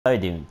How you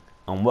doing?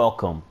 And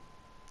welcome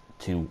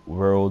to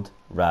World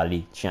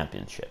Rally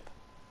Championship.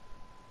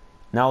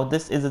 Now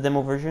this is a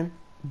demo version,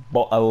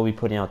 but I will be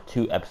putting out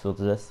 2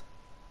 episodes of this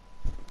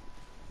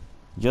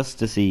just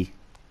to see,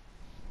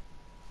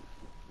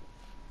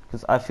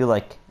 because I feel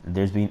like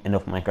there's been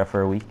enough Minecraft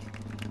for a week.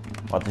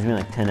 Well, there's been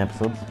like 10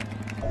 episodes.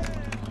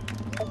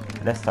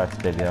 Let's start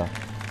this baby off.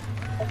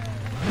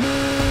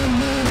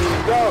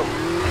 Go!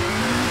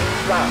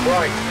 Flat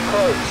right,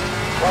 closed.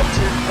 1,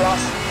 2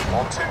 plus.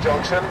 Onto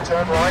junction,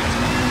 turn right.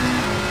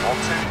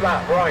 Onto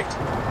flat right.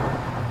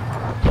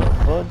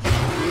 Fudge.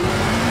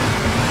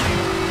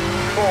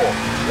 4,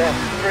 left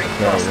 3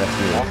 plus.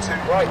 Onto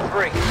right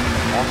 3.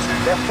 Onto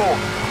left 4.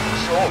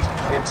 Short,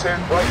 into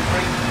right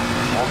 3.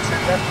 Onto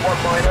left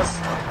 1 minus.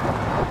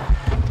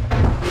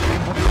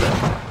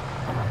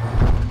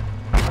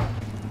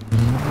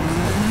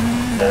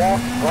 4,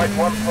 right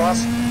 1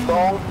 plus.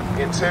 Long,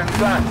 into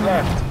flat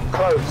left.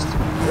 Closed.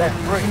 Left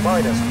 3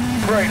 minus.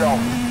 Very long.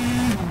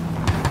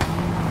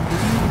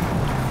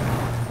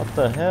 What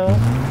the hell?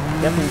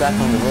 Get me back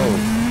on the road.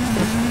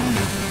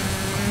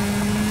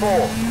 4,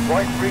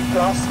 right 3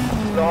 plus,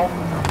 long.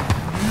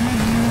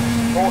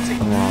 40,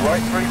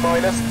 right 3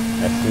 minus.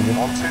 Let's do this.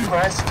 Onto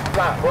crest,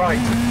 flat right.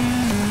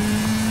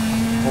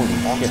 Holy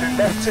Onto shit.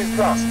 left 2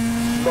 plus,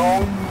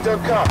 long,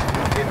 don't cut.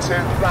 Into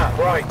flat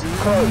right,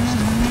 closed.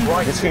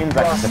 Right This 2 game's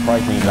plus. actually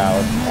surprisingly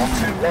loud.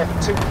 Onto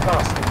left 2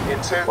 plus,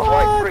 into What?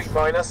 right 3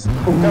 minus.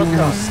 Don't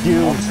cut.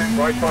 Stu. Onto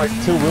right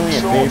 5. 2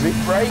 million, Short, baby.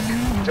 brake,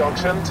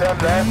 junction, turn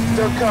left,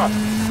 don't cut.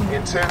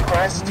 Into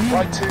crest,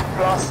 right 2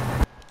 plus.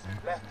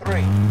 Left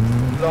 3,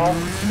 long,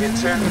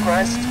 into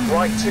crest,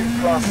 right 2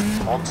 plus,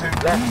 onto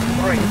left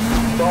 3,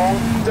 long,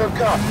 don't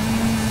cut.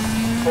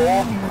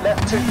 4,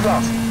 left 2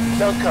 plus,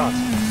 no cut,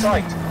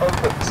 tight,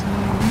 opens.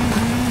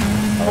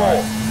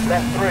 4,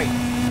 left 3,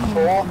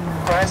 4,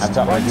 crest, I've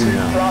got my right 2 dude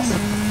now. plus,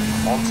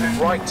 onto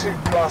right 2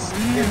 plus,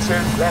 into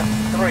left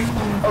 3,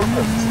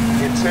 opens,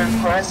 into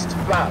crest,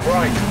 flat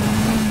right.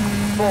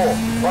 4,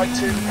 right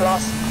 2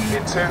 plus,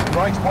 into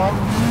right 1,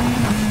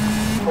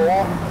 4,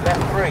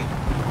 left 3,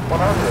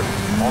 100,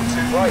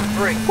 onto right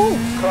 3,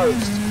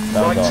 closed,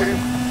 That was right 2,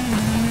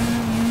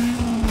 awesome.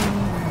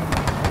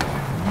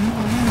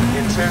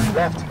 into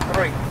left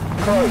 3,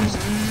 closed,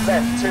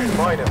 left 2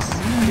 minus,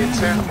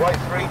 into right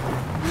 3,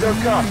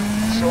 don't cut,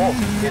 short,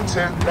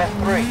 into left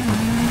 3,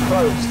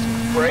 closed,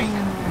 brake,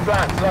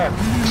 flat left,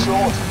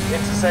 short,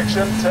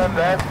 intersection, turn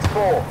left,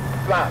 4,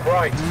 flat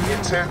right,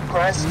 into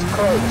crest,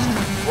 closed,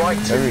 right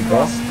 2 There we go.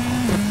 plus,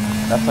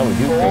 That's how we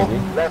do, 4, baby.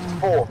 left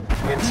 4,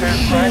 into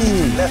crest,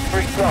 Jeez. left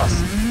 3 plus,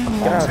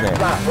 Get out onto there.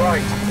 flat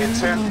right,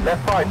 into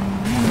left 5,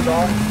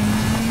 long,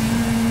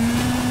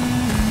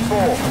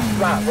 4,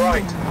 flat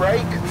right,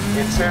 brake,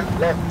 into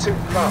left 2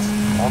 plus,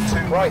 onto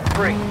right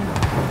 3,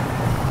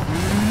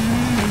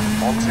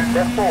 onto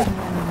left 4,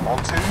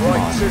 onto Come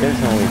right on, 2,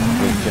 there's no way to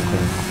break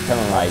chipping.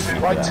 Penalize me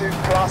onto for right that. 2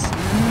 plus,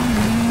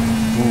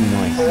 Ooh,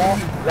 nice. 4,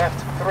 left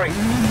 3,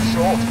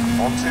 short,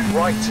 onto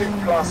right 2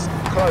 plus,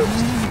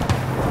 closed,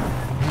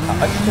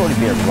 I should totally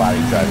be a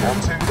rally driver.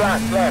 onto flat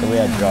left, The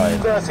way I drive.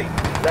 30,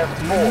 left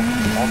 4,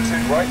 onto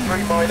right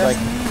 3 minus, Like,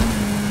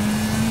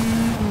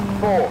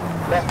 4,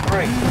 left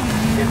 3,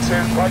 into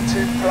right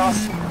 2 plus,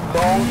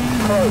 long,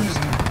 closed,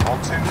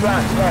 onto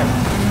flat left,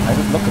 I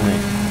just look at me.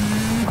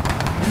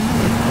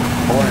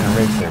 Born in a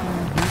racer.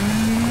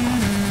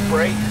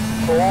 brake,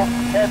 4,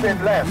 hairpin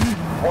left,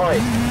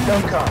 wide,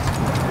 don't cut,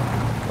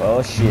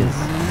 Oh, shiz.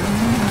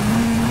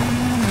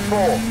 4,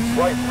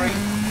 right 3,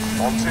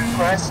 onto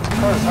crest,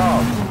 close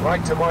hard,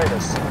 right to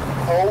minus,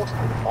 hold,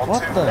 What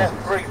onto the left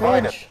 3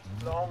 minus, fudge?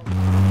 long,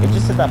 It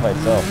just did that by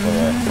itself, but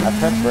I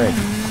pressed brake.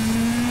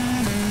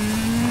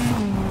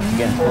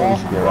 Again, 4, probably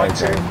should be a right right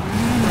 2, driver.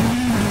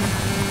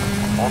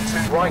 onto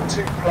right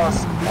 2 plus,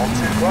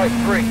 onto right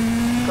 3,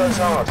 close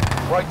hard,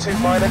 right 2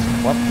 minus,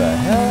 What the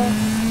hell?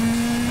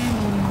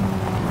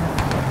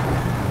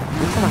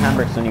 This one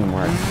handbrakes don't even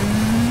work.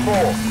 4,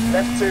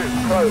 left 2,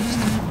 closed.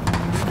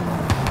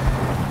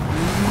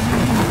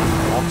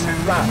 Onto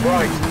flat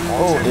right,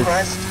 Oh, onto it's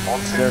crest,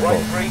 onto circle.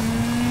 right 3,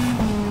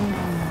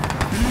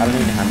 I don't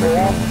need a handbrake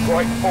 4, anymore.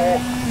 right 4,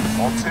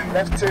 onto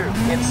left 2,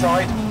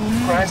 inside,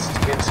 crest,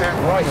 into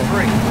right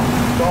 3,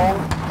 long,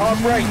 hard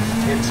brake,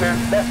 into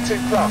left 2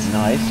 plus,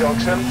 Nice.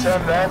 junction,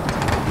 turn left,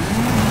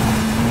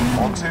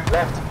 onto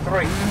left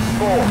 3,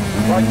 4,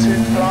 right 2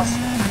 plus,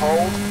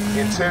 hold,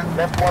 into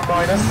left 1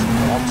 minus,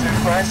 onto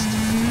crest,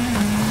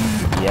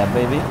 Yeah,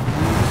 baby.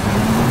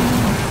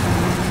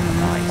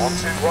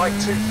 onto right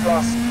 2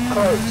 plus,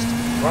 closed,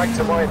 right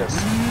to minus,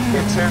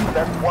 into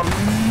left 1,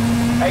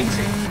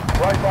 80,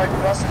 right 5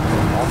 plus,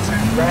 onto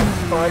left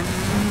 5,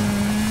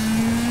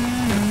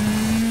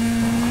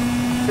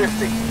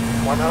 50,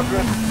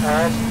 100,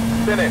 and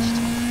finished.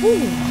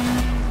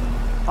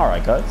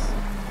 Alright, guys.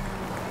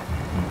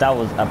 That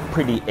was a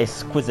pretty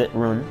exquisite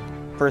run.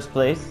 First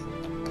place.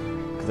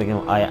 Because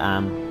again, I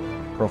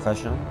am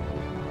professional.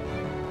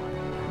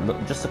 Look,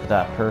 just look at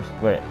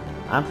that. Wait,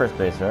 I'm first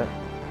place, right?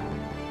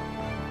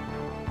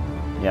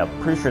 Yeah,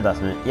 pretty sure that's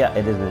me. Yeah,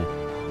 it is me.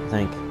 I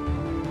think.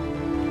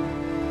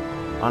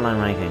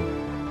 Online ranking.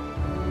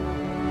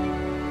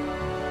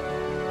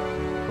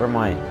 Where am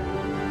I?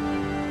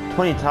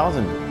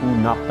 20,000. Ooh,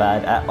 not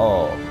bad at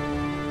all.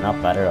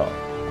 Not bad at all.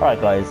 Alright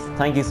guys,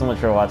 thank you so much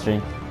for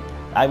watching.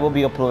 I will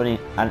be uploading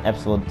an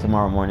episode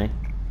tomorrow morning,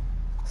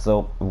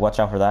 so watch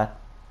out for that.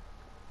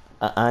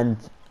 And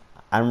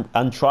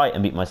try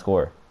and beat my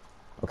score.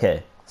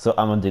 Okay, so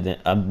I'm gonna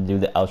do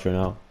the outro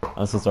now.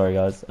 I'm so sorry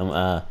guys.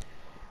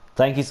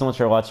 Thank you so much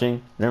for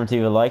watching. Remember to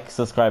leave a like,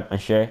 subscribe, and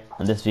share.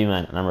 And this is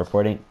Vman, and I'm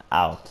reporting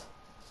out.